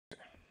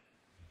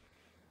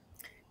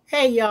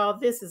Hey, y'all,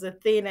 this is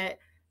Athena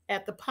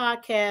at the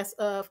podcast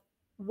of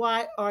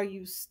Why Are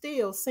You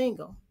Still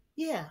Single?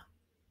 Yeah,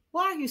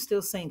 why are you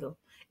still single?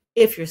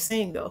 If you're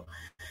single,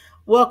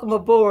 welcome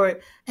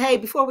aboard. Hey,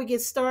 before we get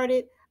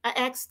started, I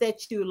ask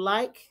that you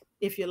like,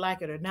 if you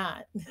like it or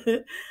not,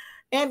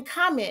 and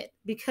comment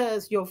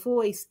because your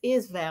voice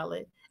is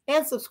valid,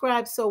 and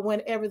subscribe so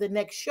whenever the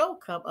next show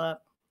come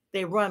up,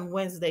 they run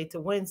Wednesday to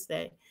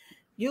Wednesday,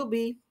 you'll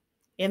be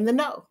in the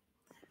know.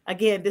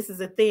 Again, this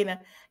is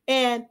Athena,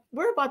 and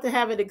we're about to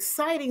have an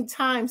exciting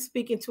time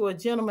speaking to a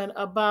gentleman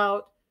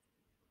about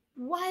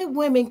why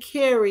women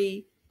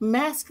carry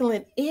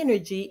masculine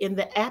energy in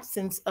the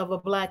absence of a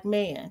black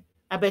man.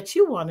 I bet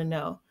you want to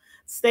know.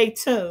 Stay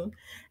tuned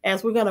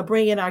as we're going to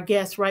bring in our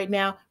guest right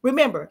now.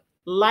 Remember,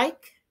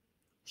 like,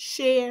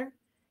 share,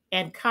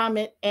 and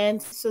comment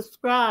and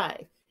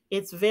subscribe.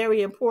 It's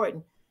very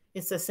important.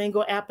 It's a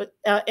single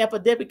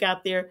epidemic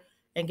out there.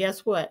 And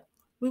guess what?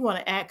 We want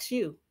to ask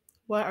you,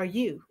 why are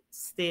you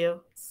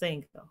still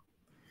single?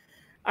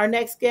 Our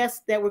next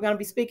guest that we're going to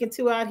be speaking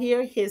to out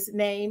here, his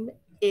name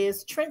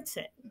is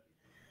Trenton.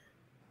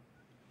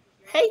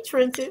 Hey,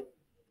 Trenton.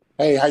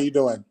 Hey, how you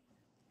doing?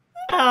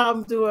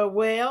 I'm doing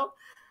well.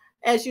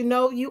 As you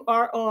know, you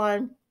are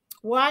on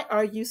Why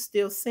Are You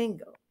Still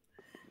Single?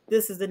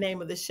 This is the name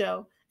of the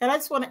show. And I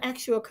just want to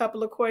ask you a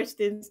couple of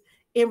questions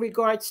in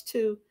regards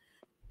to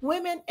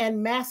women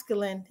and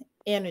masculine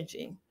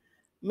energy.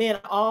 Men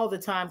all the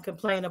time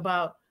complain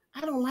about, I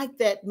don't like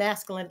that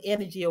masculine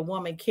energy a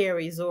woman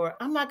carries, or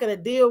I'm not going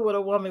to deal with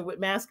a woman with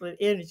masculine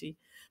energy.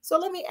 So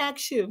let me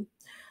ask you,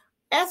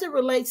 as it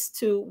relates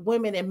to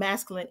women and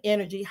masculine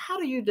energy, how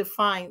do you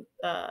define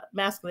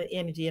masculine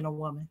energy in a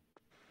woman?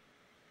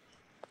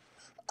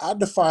 I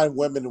define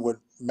women with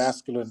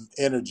masculine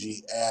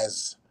energy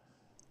as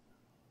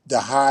the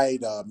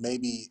hide,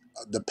 maybe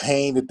the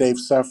pain that they've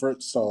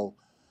suffered. So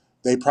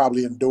they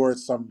probably endured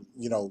some,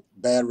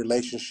 bad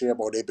relationship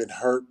or they've been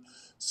hurt.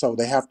 So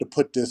they have to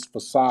put this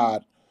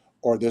facade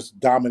or this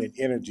dominant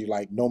energy,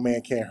 like no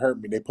man can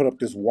hurt me. They put up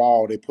this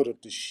wall, they put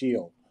up this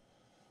shield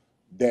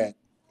that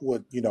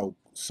would,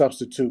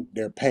 substitute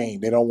their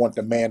pain. They don't want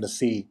the man to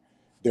see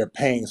their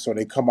pain. So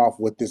they come off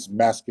with this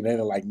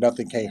masculinity, like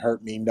nothing can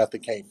hurt me,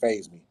 nothing can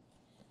phase me.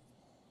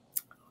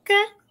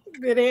 Okay,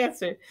 good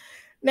answer.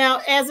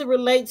 Now, as it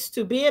relates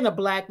to being a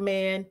black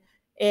man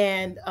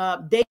and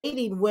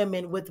dating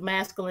women with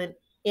masculine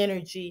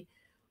energy,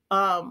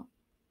 um,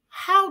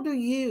 how do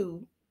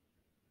you,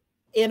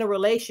 in a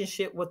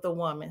relationship with a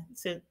woman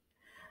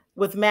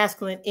with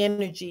masculine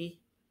energy,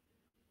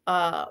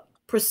 uh,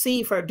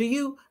 perceive her? Do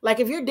you like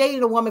if you're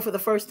dating a woman for the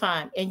first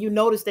time and you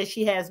notice that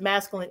she has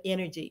masculine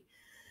energy?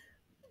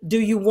 Do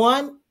you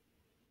one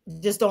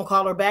just don't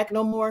call her back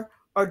no more,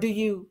 or do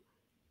you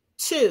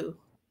two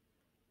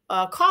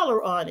call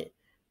her on it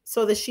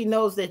so that she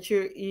knows that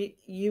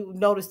you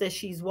notice that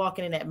she's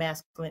walking in that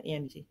masculine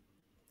energy?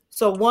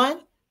 So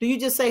one, do you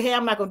just say, "Hey,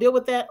 I'm not going to deal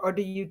with that," or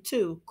do you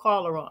two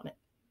call her on it?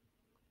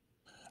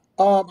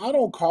 I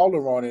don't call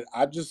her on it.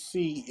 I just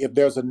see if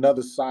there's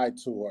another side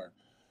to her.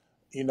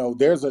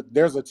 There's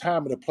a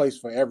time and a place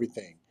for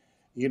everything.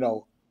 You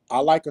know, I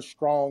like a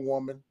strong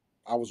woman.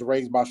 I was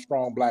raised by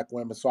strong black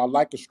women, so I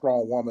like a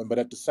strong woman, but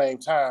at the same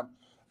time,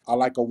 I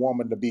like a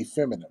woman to be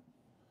feminine.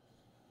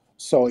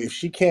 So if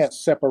she can't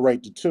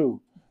separate the two,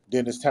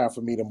 then it's time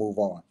for me to move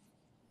on.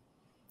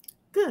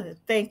 Good.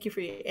 Thank you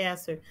for your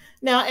answer.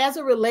 Now, as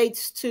it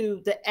relates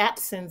to the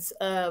absence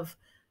of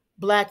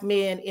black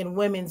men in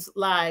women's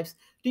lives,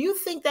 do you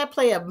think that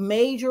play a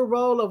major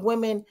role of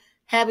women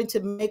having to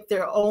make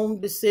their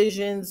own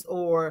decisions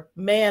or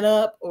man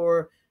up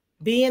or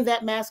be in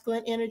that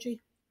masculine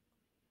energy?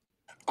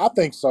 I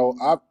think so.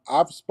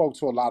 I've spoke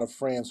to a lot of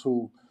friends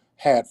who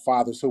had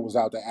fathers who was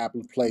out the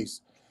apple place,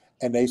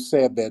 and they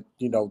said that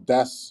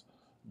that's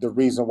the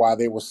reason why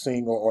they were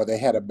single or they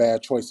had a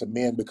bad choice of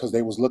men because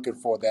they was looking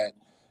for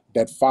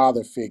that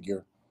father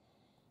figure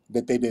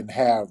that they didn't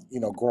have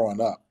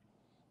growing up.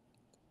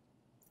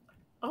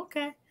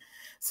 Okay.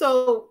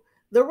 So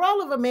the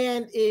role of a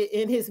man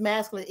in his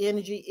masculine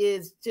energy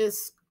is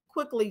just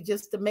quickly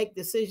just to make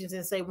decisions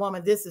and say,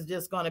 woman, this is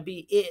just going to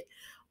be it.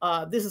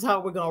 This is how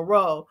we're going to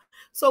roll.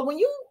 So when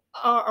you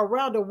are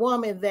around a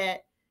woman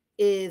that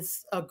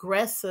is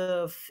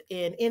aggressive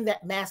and in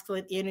that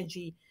masculine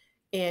energy,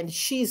 and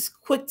she's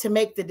quick to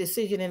make the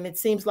decision, and it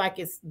seems like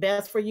it's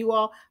best for you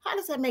all, how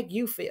does that make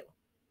you feel?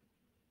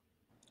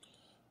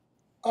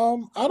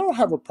 I don't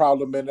have a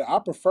problem in it. I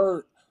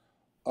prefer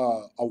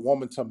a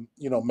woman to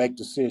make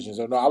decisions.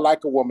 And I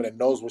like a woman that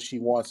knows what she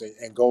wants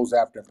and goes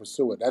after and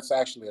pursue it. That's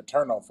actually a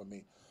turn on for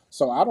me.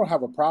 So I don't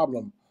have a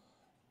problem,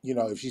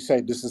 if she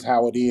say this is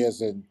how it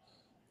is and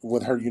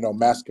with her,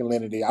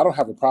 masculinity, I don't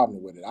have a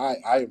problem with it.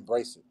 I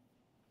embrace it.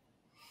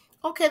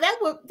 Okay, that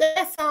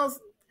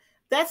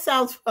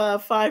sounds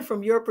fine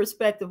from your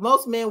perspective.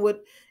 Most men would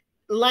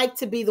like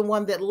to be the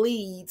one that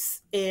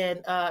leads,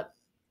 and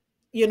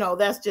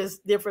that's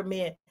just different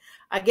men.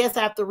 I guess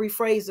I have to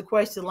rephrase the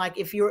question, like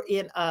if you're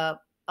in a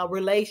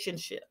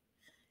relationship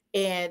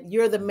and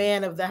you're the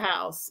man of the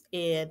house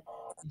and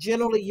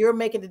generally you're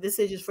making the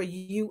decisions for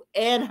you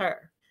and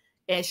her,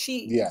 and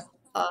she, Yeah.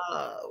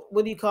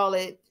 what do you call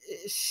it?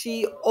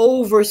 She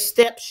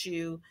oversteps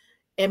you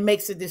and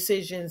makes the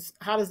decisions.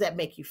 How does that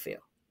make you feel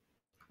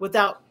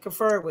without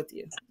conferring with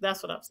you?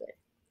 That's what I'm saying.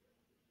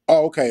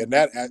 Oh, okay. In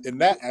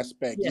that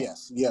aspect, Yeah,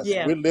 yes, yes,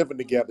 yeah. we're living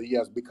together.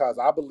 Yes, because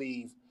I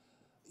believe,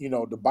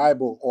 the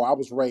Bible, or I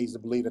was raised to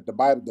believe that the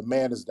Bible, the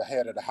man is the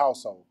head of the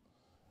household.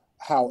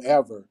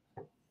 However,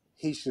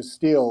 he should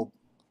still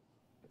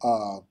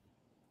uh,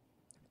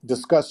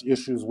 discuss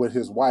issues with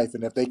his wife,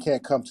 and if they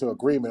can't come to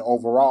agreement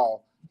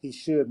overall, he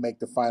should make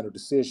the final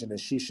decision, and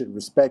she should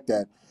respect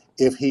that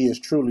if he is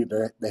truly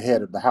the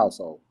head of the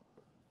household.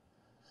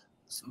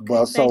 Okay,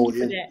 Well, thank so you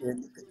for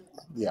that.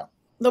 yeah.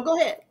 No, go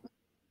ahead.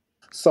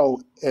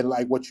 So, and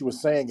like what you were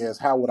saying is,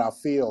 how would I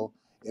feel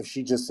if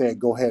she just said,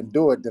 go ahead and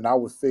do it? Then I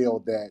would feel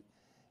that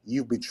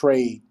you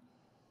betrayed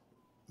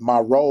my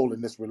role in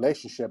this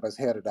relationship as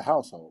head of the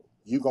household.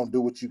 You gonna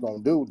do what you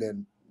gonna do,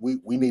 then we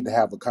need to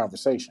have a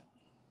conversation.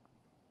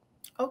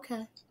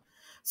 Okay.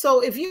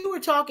 So if you were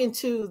talking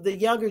to the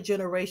younger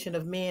generation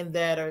of men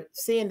that are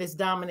seeing this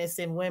dominance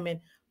in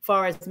women,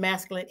 far as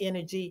masculine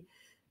energy,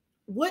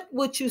 what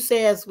would you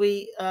say as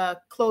we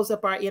close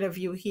up our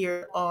interview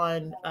here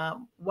on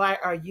why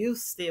are you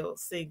still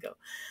single?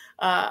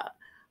 Uh,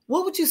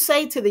 what would you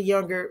say to the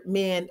younger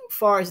men,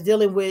 far as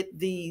dealing with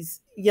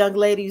these young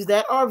ladies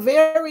that are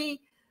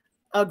very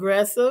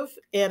aggressive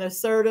and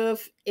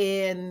assertive,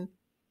 and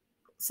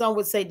some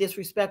would say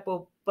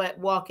disrespectful, but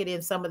walking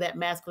in some of that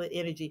masculine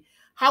energy?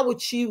 How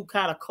would you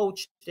kind of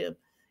coach them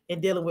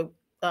in dealing with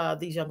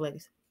these young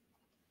ladies?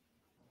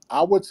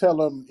 I would tell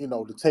them,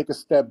 to take a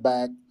step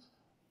back,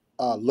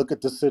 look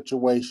at the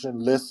situation,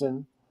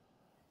 listen,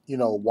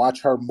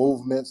 watch her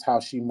movements, how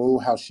she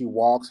moves, how she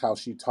walks, how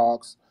she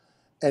talks,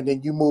 and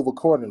then you move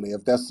accordingly.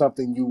 If that's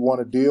something you want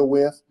to deal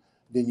with,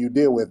 then you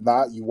deal with.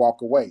 Not, you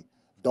walk away.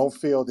 Don't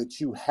feel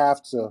that you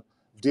have to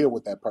deal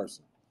with that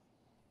person.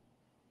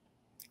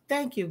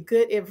 Thank you.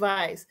 Good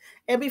advice.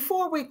 And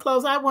before we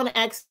close, I want to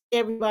ask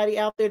everybody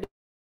out there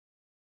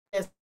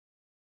that's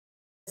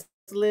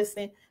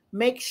listening,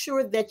 make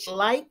sure that you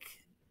like,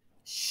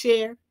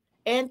 share,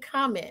 and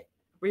comment.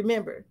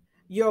 Remember,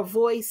 your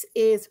voice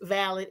is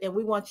valid, and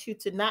we want you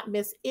to not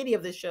miss any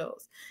of the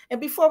shows.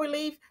 And before we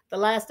leave, the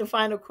last and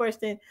final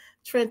question,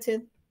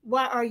 Trenton,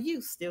 why are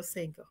you still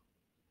single?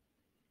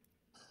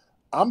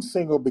 I'm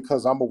single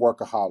because I'm a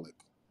workaholic.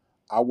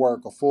 I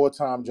work a full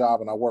time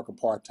job and I work a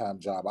part time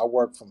job. I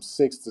work from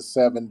 6 to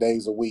 7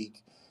 days a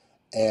week,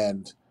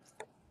 and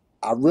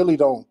I really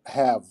don't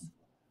have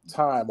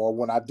time, or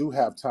when I do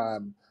have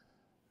time,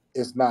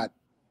 it's not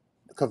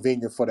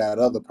convenient for that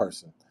other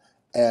person.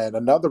 And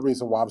another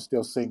reason why I'm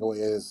still single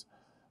is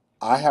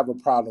I have a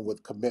problem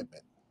with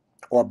commitment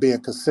or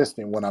being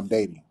consistent when I'm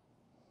dating.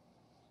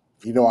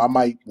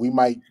 We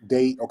might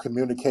date or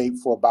communicate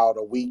for about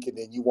a week, and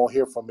then you won't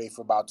hear from me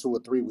for about 2 or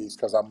 3 weeks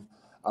because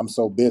I'm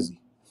so busy.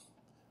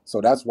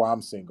 So that's why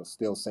I'm single,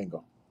 still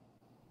single.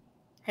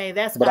 Hey,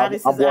 that's But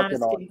honest I'm as working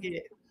honest on can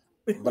get.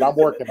 it. But I'm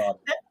working on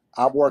it.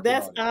 I'm working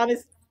That's on it.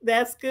 honest.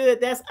 That's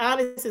good. That's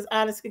honest as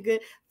honest can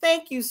good.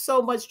 Thank you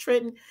so much,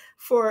 Trenton,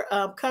 for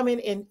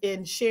coming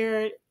and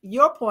sharing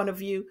your point of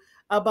view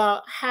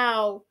about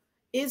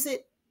is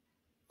it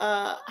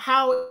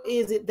how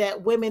is it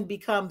that women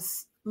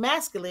becomes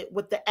masculine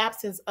with the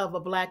absence of a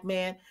black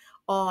man,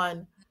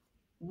 on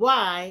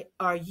why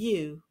are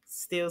you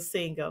still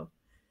single?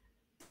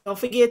 Don't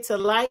forget to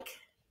like,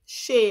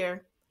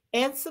 share,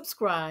 and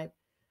subscribe.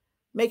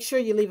 Make sure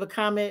you leave a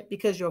comment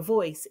because your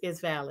voice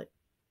is valid.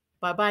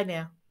 Bye bye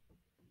now.